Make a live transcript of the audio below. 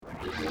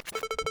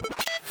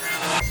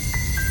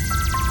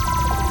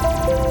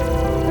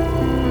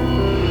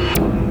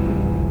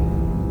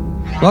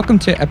Welcome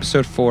to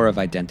episode 4 of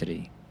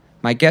Identity.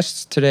 My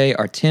guests today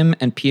are Tim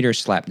and Peter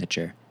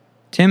Slapnicher.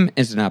 Tim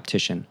is an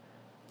optician.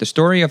 The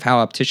story of how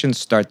opticians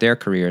start their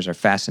careers are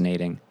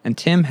fascinating, and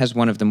Tim has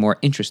one of the more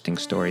interesting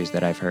stories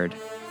that I've heard.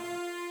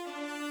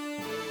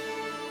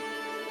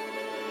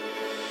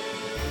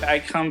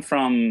 I come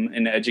from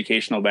an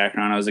educational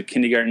background. I was a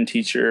kindergarten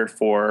teacher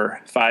for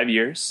 5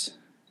 years.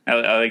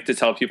 I like to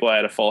tell people I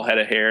had a full head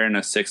of hair and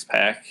a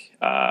six-pack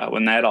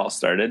when that all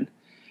started.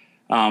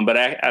 But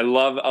I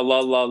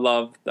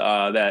love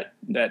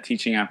that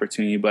teaching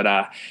opportunity. But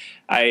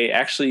I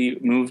actually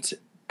moved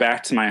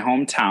back to my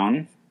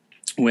hometown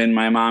when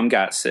my mom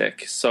got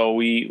sick. So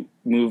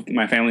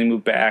my family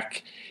moved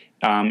back,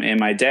 and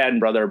my dad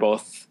and brother are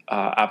both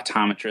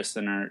optometrists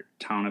in our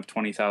town of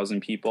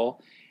 20,000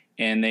 people,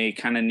 and they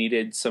kind of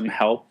needed some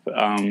help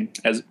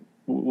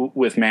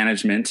with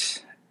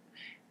management,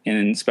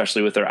 and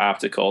especially with their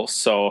optical.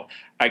 So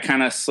I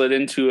kind of slid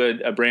into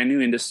a brand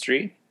new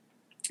industry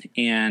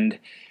and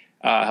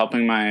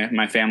helping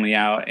my family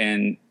out.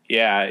 And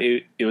yeah,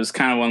 it was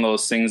kind of one of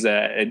those things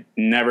that I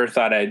never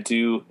thought I'd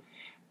do,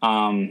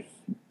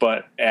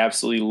 but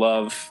absolutely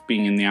love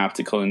being in the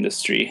optical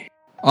industry.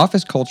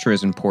 Office culture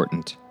is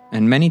important,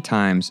 and many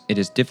times it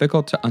is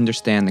difficult to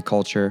understand the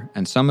culture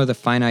and some of the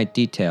finite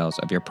details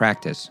of your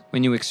practice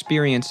when you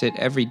experience it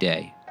every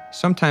day.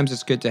 Sometimes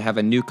it's good to have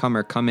a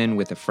newcomer come in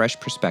with a fresh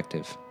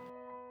perspective.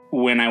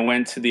 When I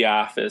went to the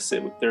office,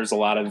 there's a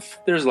lot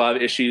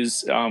of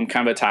issues, kind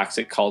of a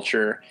toxic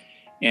culture,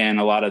 and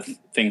a lot of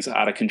things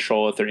out of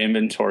control with their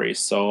inventory.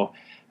 So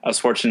I was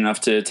fortunate enough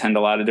to attend a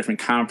lot of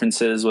different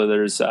conferences,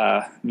 whether it's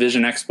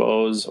vision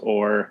expos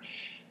or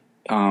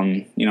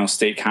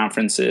state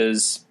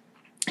conferences,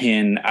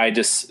 and I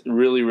just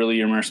really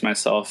immersed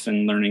myself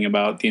in learning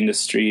about the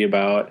industry,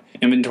 about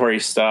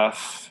inventory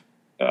stuff,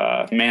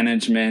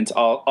 management,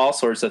 all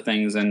sorts of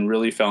things, and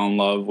really fell in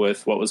love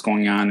with what was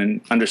going on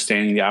and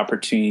understanding the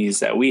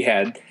opportunities that we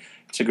had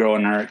to grow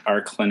in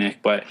our clinic.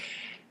 But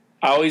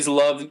I always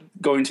loved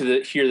going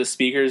to hear the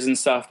speakers and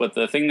stuff, but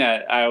the thing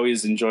that I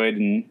always enjoyed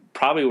and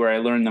probably where I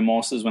learned the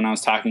most is when I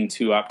was talking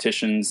to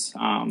opticians,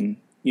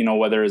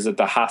 whether it's at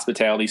the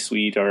hospitality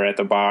suite or at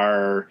the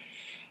bar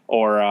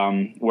or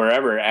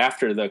wherever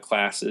after the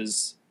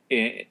classes.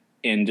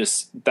 And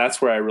just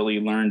that's where I really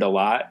learned a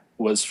lot,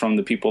 was from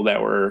the people that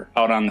were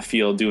out on the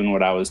field doing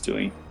what I was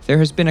doing. There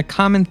has been a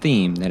common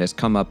theme that has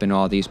come up in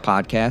all these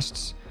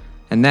podcasts,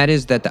 and that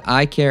is that the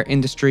eye care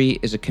industry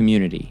is a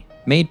community,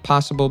 made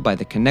possible by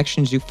the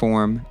connections you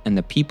form and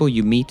the people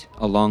you meet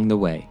along the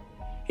way.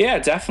 Yeah,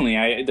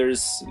 definitely.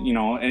 There's,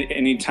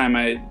 anytime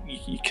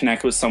you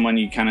connect with someone,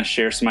 you kind of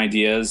share some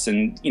ideas,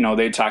 and,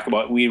 they talk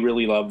about, we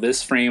really love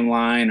this frame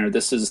line, or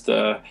this is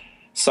the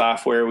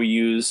software we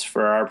use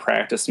for our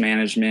practice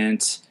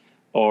management,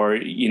 or,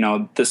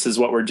 this is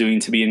what we're doing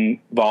to be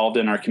involved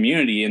in our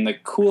community. And the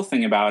cool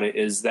thing about it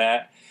is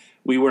that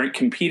we weren't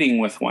competing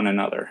with one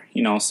another,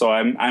 so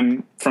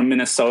I'm from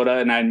Minnesota,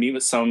 and I'd meet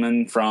with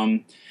someone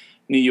from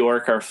New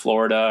York or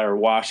Florida or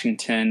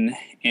Washington,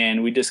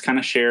 and we just kind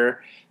of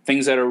share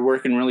things that are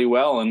working really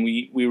well. And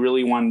we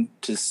really want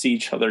to see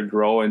each other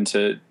grow and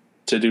to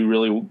do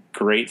really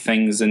great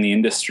things in the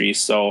industry.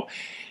 So,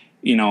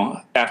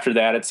 after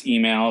that, it's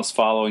emails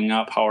following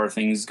up, how are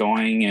things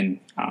going? And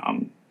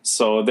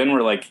so then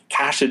we're like,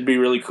 gosh, it'd be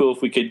really cool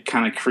if we could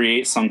kind of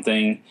create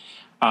something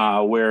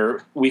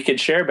where we could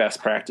share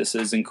best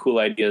practices and cool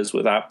ideas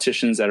with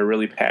opticians that are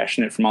really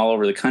passionate from all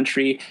over the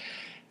country,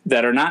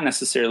 that are not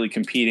necessarily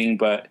competing.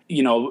 But,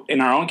 in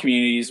our own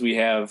communities, we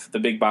have the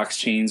big box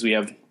chains, we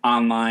have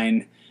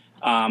online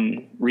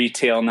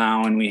retail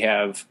now, and we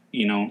have,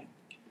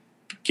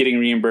 getting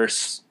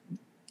reimbursed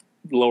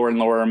lower and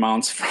lower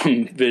amounts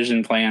from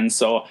vision plans.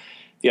 So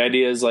the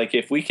idea is, like,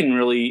 if we can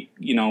really,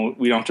 we don't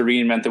have to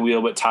reinvent the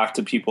wheel, but talk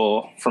to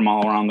people from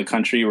all around the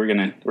country, we're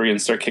gonna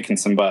start kicking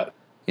some butt.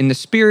 In the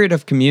spirit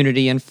of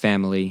community and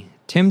family,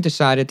 Tim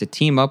decided to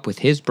team up with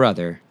his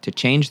brother to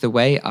change the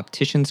way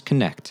opticians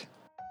connect.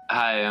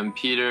 Hi, I'm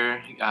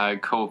Peter,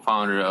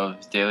 co-founder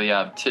of Daily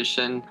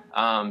Optician.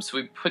 So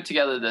we put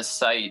together this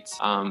site.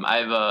 I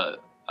have a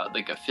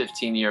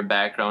 15-year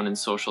background in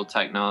social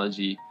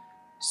technology.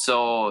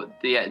 So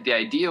the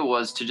idea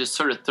was to just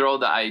sort of throw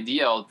the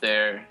idea out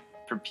there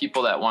for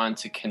people that wanted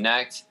to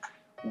connect.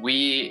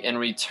 We, in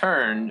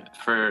return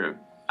for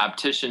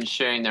opticians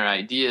sharing their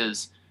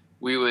ideas,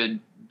 we would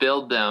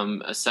build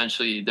them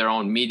essentially their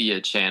own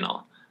media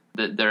channel,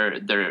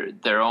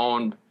 their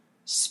own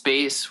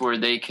space where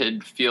they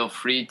could feel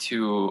free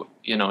to,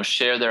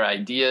 share their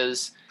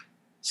ideas,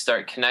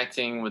 start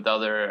connecting with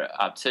other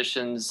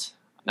opticians,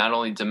 not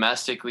only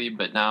domestically,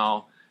 but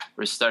now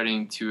we're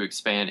starting to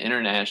expand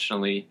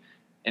internationally.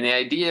 And the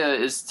idea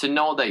is to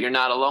know that you're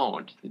not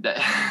alone,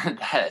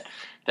 that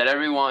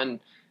everyone,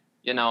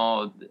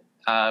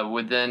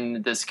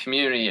 within this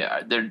community,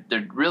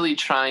 they're really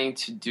trying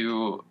to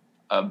do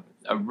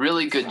a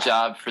really good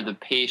job for the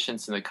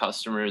patients and the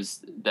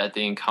customers that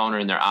they encounter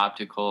in their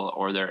optical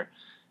or their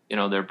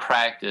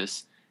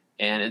practice.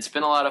 And it's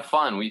been a lot of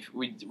fun. We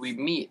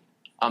meet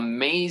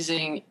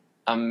amazing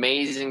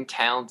amazing,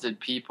 talented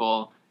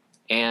people.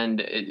 And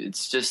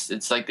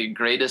it's like the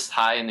greatest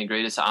high and the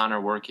greatest honor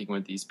working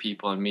with these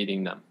people and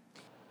meeting them.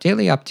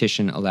 Daily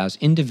Optician allows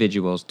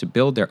individuals to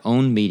build their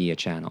own media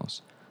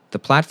channels. The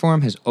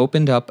platform has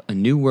opened up a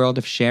new world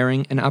of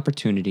sharing and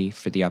opportunity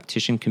for the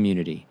optician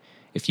community.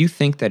 If you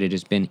think that it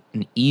has been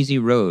an easy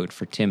road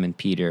for Tim and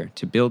Peter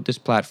to build this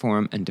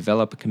platform and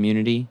develop a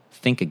community,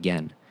 think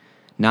again.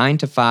 9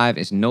 to 5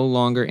 is no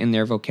longer in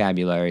their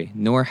vocabulary,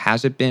 nor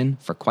has it been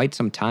for quite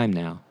some time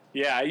now.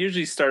 Yeah, I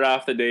usually start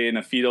off the day in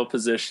a fetal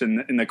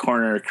position in the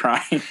corner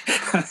crying.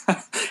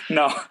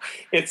 No,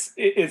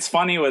 it's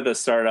funny with a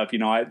startup.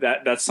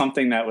 That's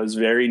something that was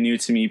very new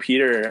to me.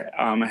 Peter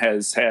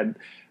has had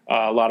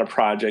a lot of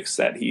projects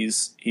that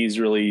he's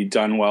really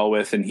done well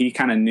with, and he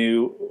kind of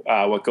knew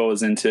what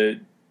goes into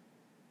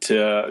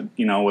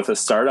with a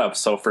startup.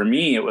 So for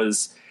me, it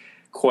was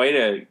quite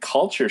a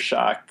culture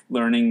shock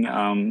learning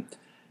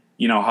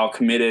how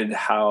committed,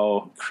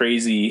 how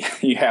crazy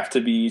you have to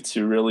be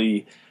to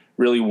really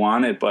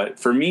want it. But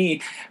for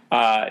me,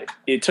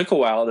 it took a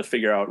while to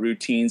figure out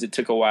routines. It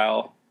took a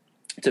while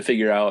to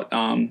figure out,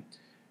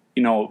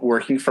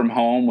 working from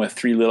home with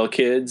 3 little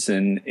kids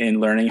and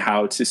learning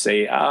how to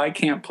say, I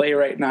can't play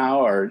right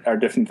now, or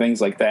different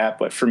things like that.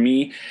 But for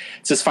me,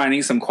 it's just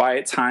finding some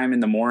quiet time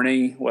in the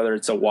morning, whether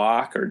it's a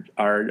walk or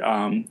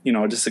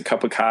just a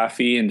cup of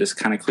coffee, and just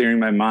kind of clearing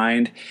my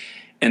mind.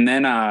 And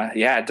then,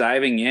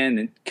 diving in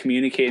and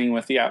communicating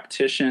with the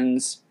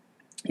opticians,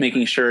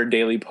 making sure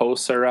daily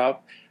posts are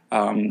up,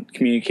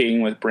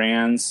 communicating with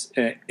brands,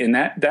 and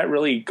that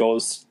really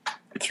goes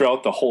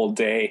throughout the whole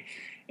day.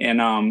 And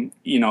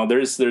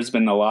there's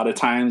been a lot of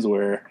times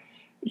where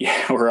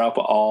we're up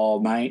all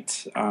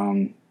night.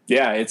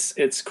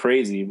 It's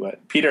crazy,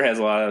 but Peter has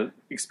a lot of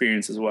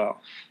experience as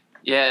well.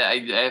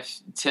 Yeah,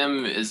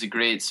 Tim is a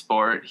great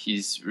sport.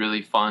 He's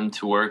really fun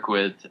to work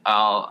with.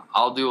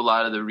 I'll do a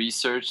lot of the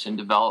research and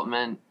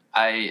development.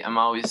 I am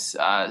always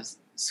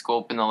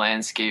scoping the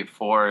landscape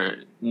for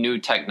new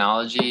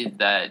technology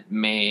that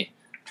may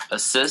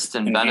assist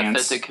and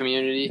benefit the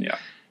community. Yeah.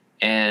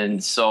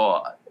 And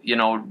so,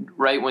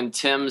 right when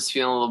Tim's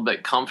feeling a little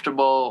bit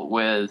comfortable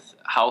with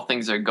how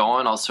things are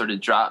going, I'll sort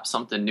of drop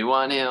something new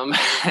on him.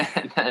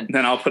 and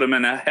then I'll put him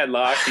in a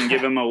headlock and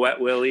give him a wet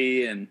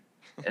willy. And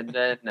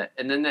then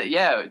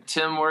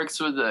Tim works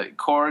with a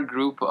core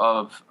group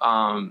of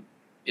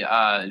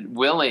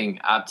willing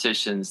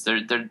opticians.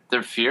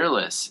 They're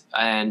fearless,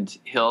 and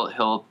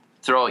he'll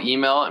throw an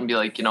email and be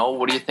like,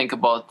 what do you think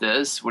about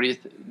this? What do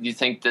you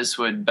think this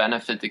would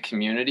benefit the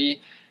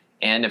community?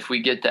 And if we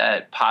get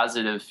that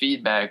positive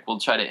feedback, we'll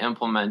try to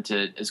implement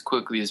it as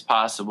quickly as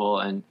possible.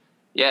 And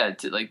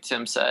like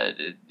Tim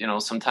said,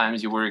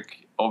 sometimes you work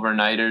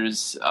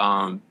overnighters.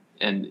 I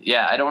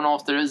don't know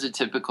if there is a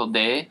typical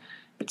day.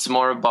 It's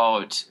more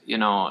about,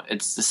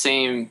 it's the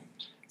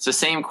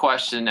same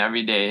question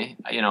every day.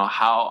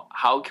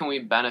 How can we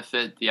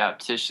benefit the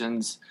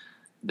opticians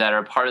that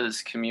are part of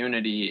this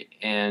community?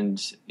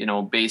 And,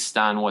 based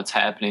on what's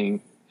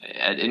happening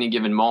at any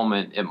given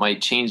moment, it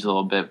might change a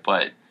little bit,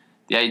 but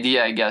the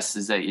idea, I guess,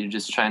 is that you're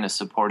just trying to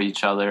support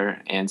each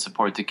other and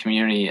support the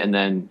community, and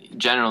then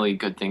generally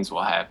good things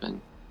will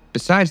happen.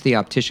 Besides the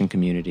optician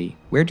community,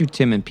 where do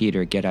Tim and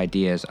Peter get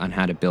ideas on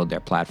how to build their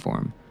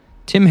platform?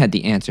 Tim had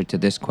the answer to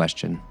this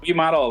question. We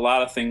model a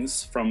lot of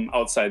things from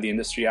outside the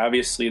industry.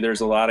 Obviously, there's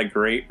a lot of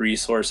great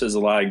resources, a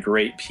lot of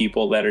great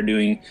people that are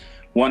doing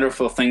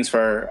wonderful things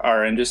for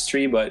our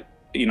industry, but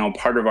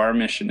part of our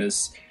mission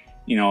is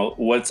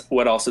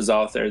what else is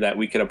out there that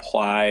we could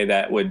apply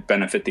that would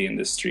benefit the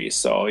industry.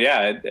 So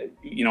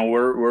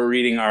we're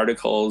reading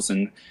articles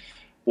and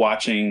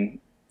watching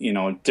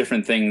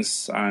different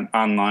things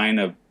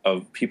online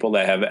of people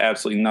that have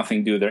absolutely nothing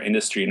to do with their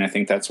industry, and I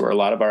think that's where a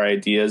lot of our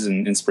ideas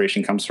and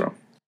inspiration comes from.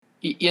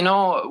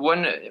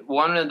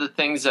 One of the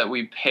things that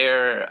we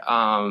pair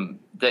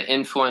the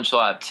influential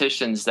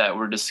opticians that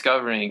we're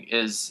discovering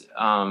is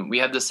we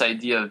have this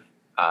idea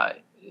of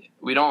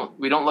we don't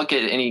look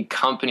at any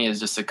company as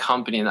just a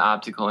company in the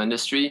optical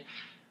industry.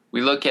 We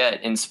look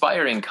at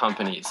inspiring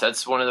companies.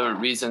 That's one of the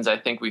reasons I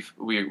think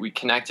we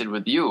connected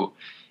with you.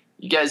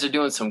 You guys are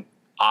doing some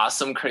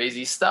awesome,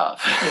 crazy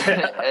stuff.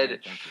 and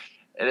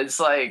it's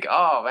like,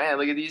 oh man,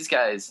 look at these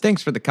guys.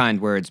 Thanks for the kind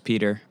words,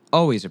 Peter.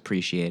 Always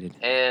appreciated.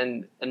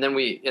 And then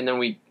we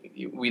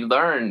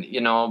learn,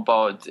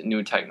 about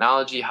new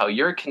technology, how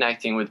you're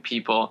connecting with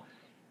people,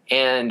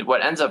 and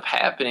what ends up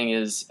happening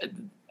is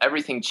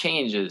everything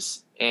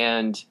changes.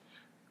 And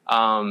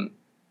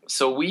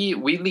so we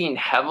lean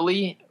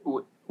heavily.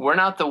 We're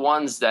not the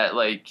ones that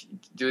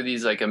do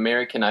these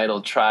American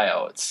Idol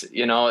tryouts.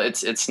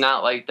 It's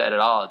not like that at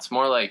all. It's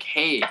more like,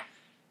 hey,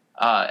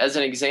 as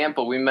an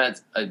example, we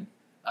met a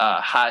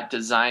hot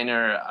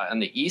designer on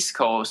the East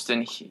Coast,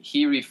 and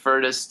he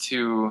referred us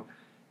to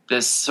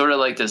this sort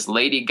of this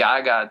Lady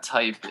Gaga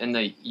type in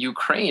the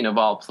Ukraine of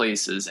all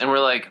places. And we're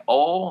like,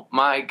 oh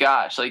my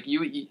gosh,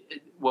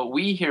 what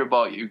we hear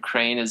about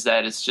Ukraine is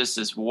that it's just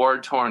this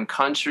war-torn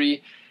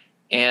country,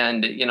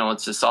 and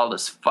it's just all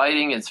this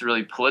fighting. It's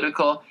really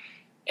political.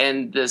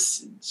 And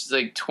she's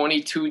like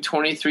 22,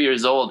 23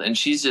 years old, and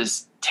she's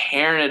just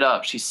tearing it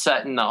up. She's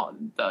setting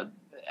the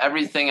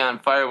everything on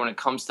fire when it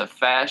comes to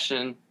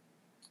fashion,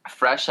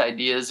 fresh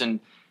ideas. And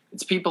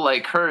it's people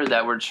like her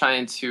that we're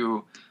trying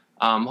to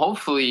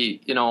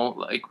hopefully,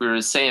 like we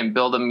were saying,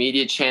 build a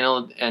media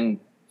channel. And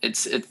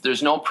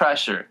there's no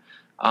pressure.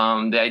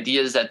 The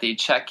idea is that they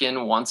check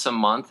in once a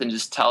month and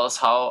just tell us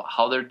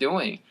how they're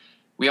doing.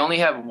 We only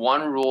have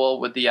one rule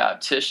with the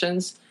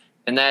opticians,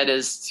 and that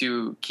is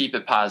to keep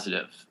it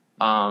positive.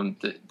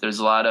 There's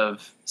a lot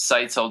of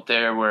sites out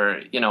there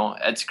where,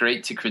 it's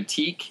great to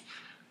critique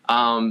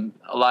a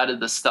lot of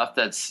the stuff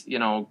that's,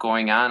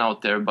 going on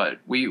out there. But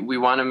we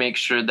want to make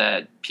sure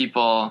that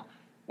people,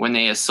 when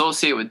they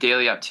associate with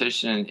Daily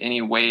Optician in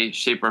any way,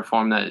 shape, or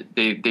form, that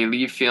they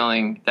leave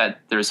feeling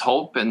that there's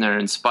hope and they're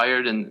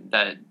inspired and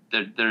that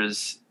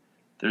there's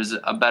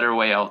a better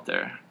way out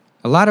there.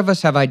 A lot of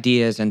us have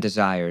ideas and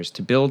desires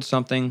to build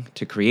something,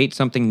 to create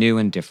something new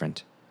and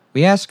different.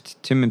 We asked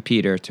Tim and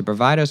Peter to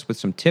provide us with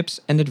some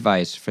tips and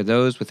advice for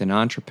those with an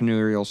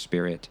entrepreneurial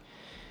spirit.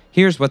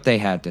 Here's what they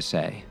had to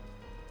say.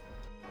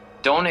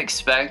 Don't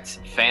expect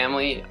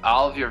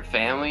all of your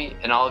family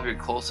and all of your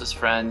closest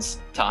friends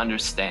to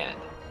understand.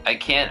 I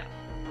can't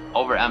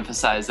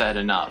overemphasize that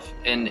enough.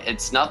 And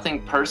it's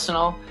nothing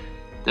personal.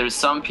 There's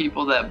some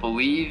people that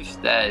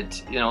believe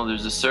that,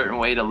 there's a certain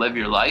way to live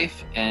your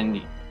life and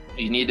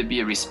you need to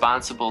be a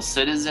responsible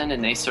citizen,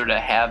 and they sort of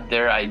have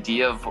their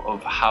idea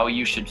of how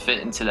you should fit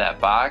into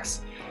that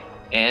box.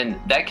 And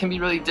that can be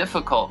really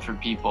difficult for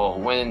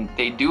people when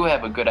they do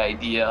have a good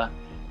idea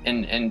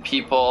and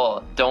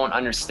people don't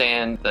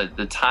understand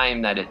the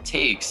time that it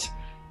takes.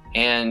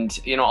 And,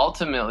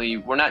 ultimately,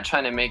 we're not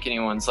trying to make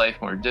anyone's life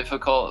more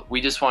difficult. We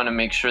just want to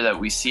make sure that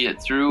we see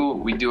it through.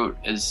 We do it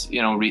as,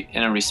 in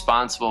a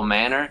responsible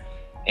manner.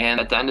 And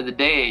at the end of the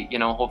day,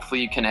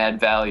 hopefully you can add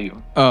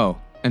value. Oh,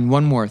 and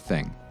one more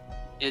thing.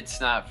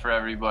 It's not for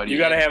everybody. You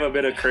got to have a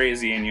bit of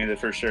crazy in you,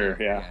 for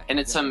sure. Yeah. And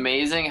it's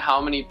amazing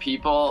how many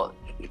people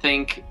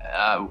think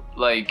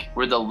like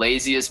we're the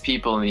laziest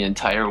people in the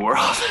entire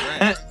world.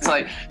 It's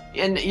like,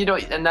 and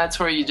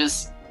that's where you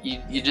just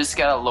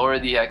got to lower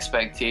the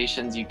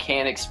expectations. You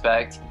can't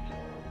expect,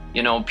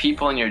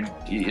 people in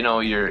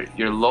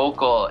your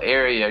local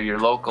area, your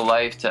local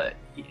life to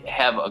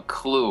have a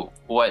clue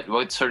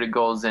what sort of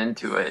goes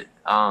into it.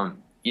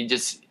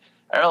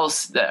 Or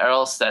else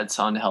that's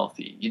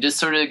unhealthy. You just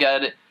sort of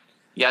got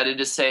to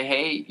just say,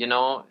 hey,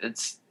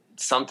 it's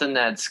something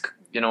that's,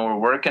 we're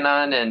working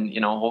on, and,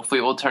 hopefully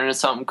it will turn into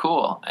something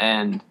cool,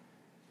 and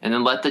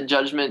then let the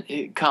judgment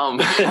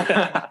come.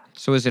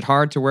 So is it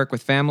hard to work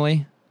with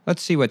family?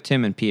 Let's see what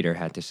Tim and Peter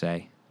had to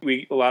say.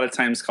 We a lot of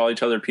times call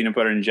each other peanut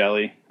butter and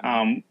jelly.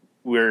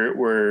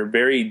 We're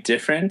very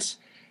different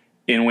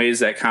in ways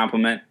that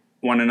complement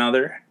one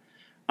another.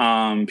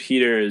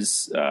 Peter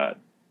is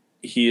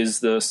he is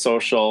the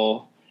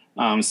social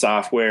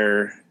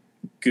software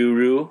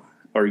guru,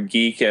 or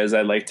geek, as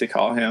I like to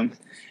call him.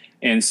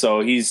 And so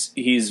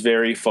he's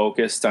very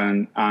focused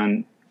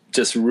on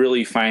just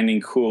really finding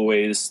cool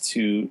ways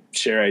to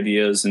share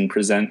ideas and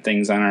present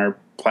things on our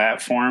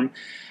platform.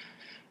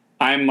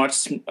 I'm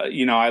much,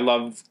 I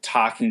love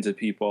talking to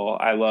people.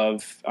 I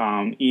love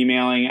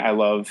emailing. I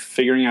love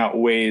figuring out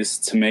ways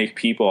to make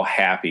people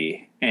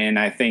happy. And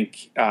I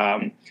think,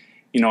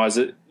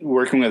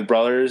 working with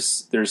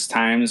brothers, there's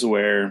times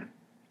where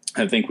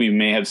I think we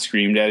may have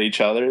screamed at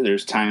each other.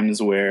 There's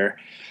times where,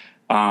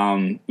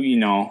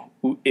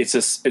 it's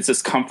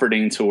just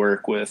comforting to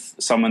work with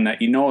someone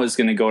that is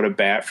going to go to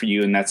bat for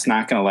you and that's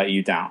not going to let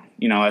you down.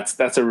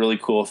 That's a really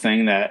cool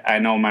thing that I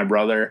know my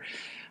brother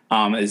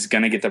is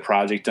going to get the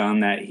project done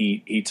that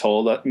he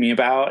told me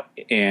about,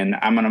 and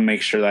I'm going to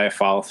make sure that I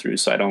follow through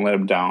so I don't let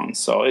him down.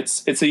 So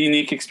it's a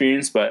unique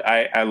experience, but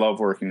I love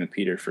working with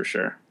Peter for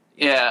sure.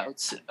 Yeah,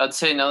 I'd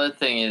say another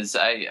thing is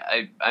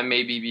I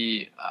may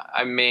be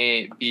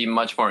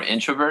much more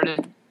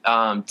introverted.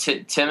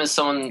 Tim is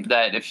someone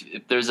that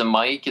if there's a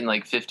mic and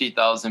like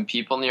 50,000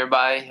 people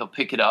nearby, he'll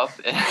pick it up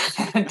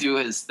and do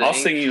his thing. I'll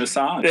sing you a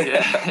song.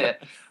 Yeah.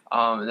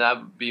 That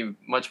would be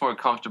much more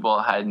comfortable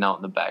hiding out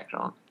in the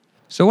background.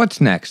 So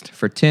what's next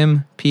for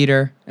Tim,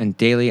 Peter, and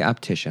Daily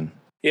Optician?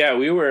 Yeah,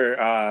 we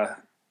were,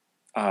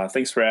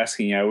 thanks for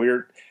asking. Yeah, we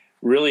were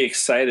really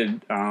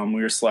excited.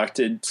 We were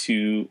selected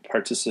to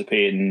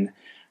participate in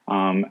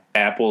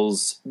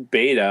Apple's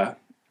beta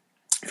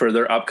for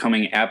their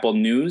upcoming Apple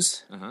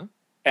News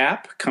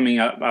app coming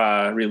up,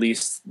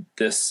 released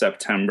this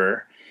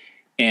September.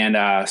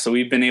 And so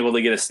we've been able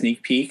to get a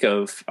sneak peek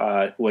of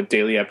what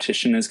Daily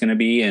Optician is going to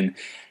be. And,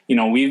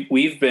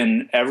 we've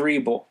been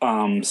every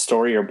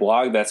story or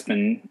blog that's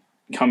been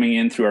coming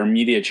in through our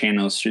media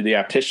channels, through the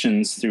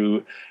opticians,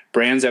 through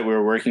brands that we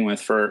were working with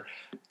for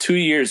 2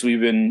 years. We've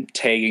been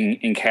tagging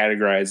and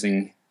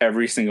categorizing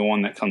every single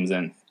one that comes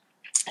in.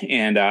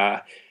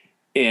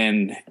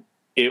 And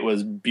it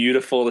was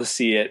beautiful to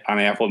see it on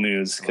Apple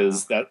News,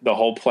 because the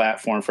whole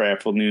platform for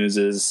Apple News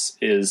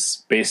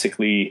is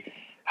basically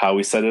how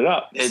we set it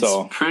up. It's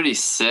pretty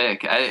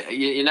sick.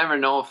 You never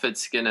know if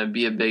it's going to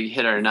be a big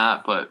hit or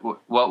not, but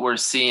what we're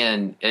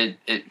seeing,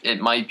 it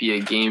might be a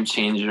game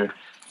changer.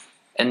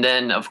 And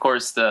then, of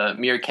course, the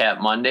Meerkat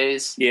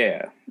Mondays.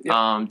 Yeah.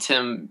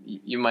 Tim,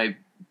 you might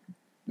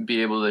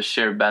be able to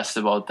share best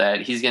about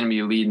that. He's going to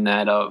be leading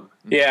that up.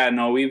 Yeah,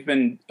 no, we've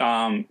been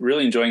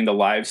really enjoying the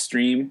live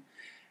stream.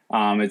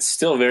 It's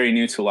still very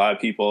new to a lot of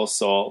people,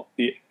 so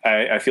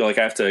I feel like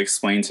I have to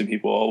explain to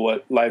people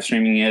what live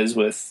streaming is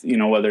with,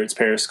 whether it's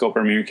Periscope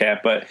or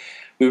Meerkat. But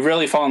we've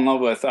really fallen in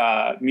love with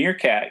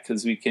Meerkat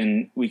because we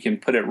can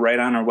put it right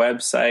on our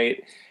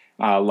website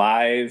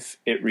live.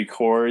 It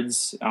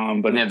records.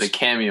 But they have the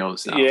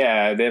cameos now.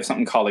 Yeah, they have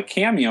something called a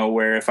cameo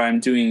where if I'm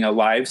doing a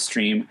live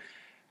stream,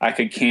 I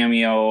could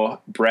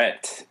cameo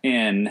Brett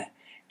in,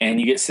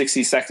 and you get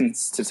 60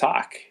 seconds to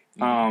talk.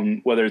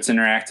 Whether it's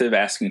interactive,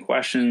 asking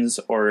questions,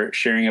 or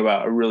sharing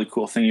about a really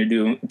cool thing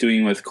you're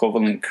doing with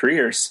Covalent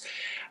Careers.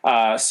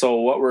 So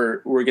what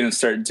we're going to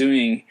start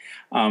doing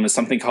is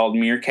something called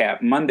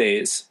Meerkat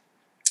Mondays,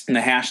 and the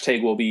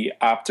hashtag will be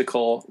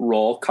Optical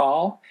Roll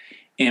Call.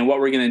 And what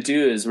we're going to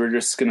do is we're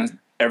just going to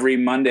every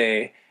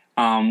Monday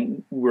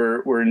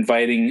we're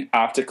inviting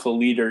optical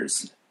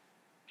leaders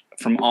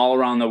from all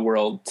around the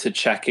world to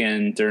check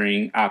in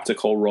during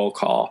Optical Roll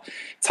Call,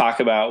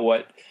 talk about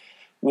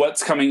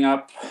what's coming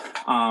up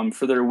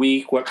for their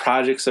week, what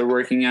projects they're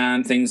working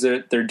on, things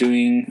that they're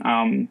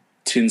doing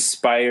to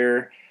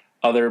inspire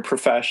other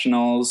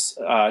professionals,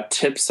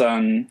 tips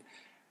on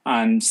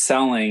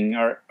selling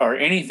or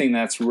anything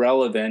that's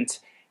relevant.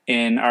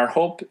 And our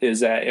hope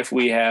is that if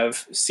we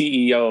have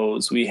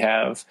CEOs, we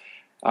have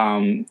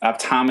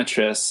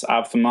optometrists,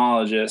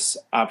 ophthalmologists,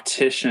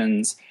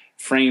 opticians,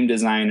 frame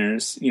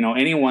designers,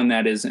 anyone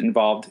that is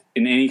involved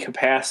in any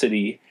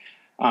capacity,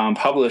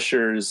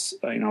 publishers,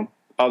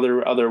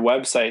 other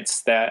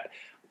websites that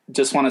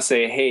just want to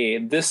say, hey,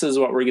 this is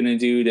what we're going to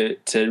do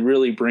to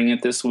really bring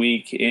it this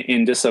week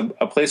in just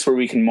a place where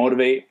we can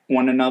motivate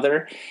one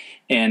another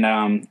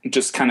and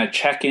just kind of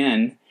check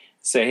in,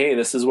 say, hey,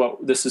 this is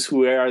who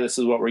we are. This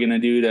is what we're going to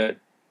do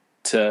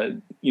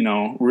to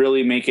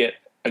really make it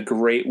a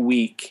great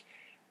week.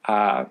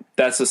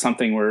 That's just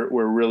something we're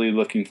really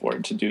looking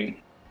forward to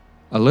doing.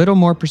 A little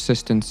more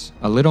persistence,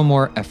 a little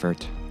more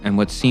effort, and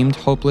what seemed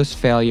hopeless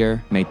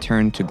failure may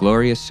turn to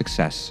glorious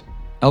success.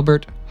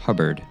 Elbert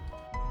Hubbard.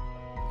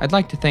 I'd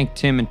like to thank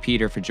Tim and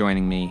Peter for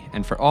joining me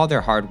and for all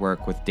their hard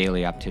work with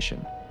Daily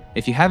Optician.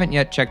 If you haven't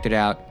yet checked it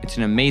out, it's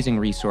an amazing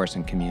resource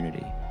and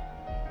community.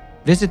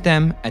 Visit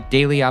them at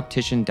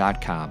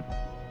dailyoptician.com.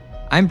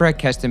 I'm Brett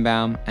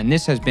Kestenbaum, and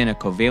this has been a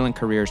Covalent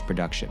Careers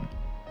production.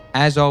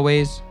 As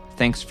always,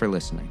 thanks for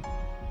listening.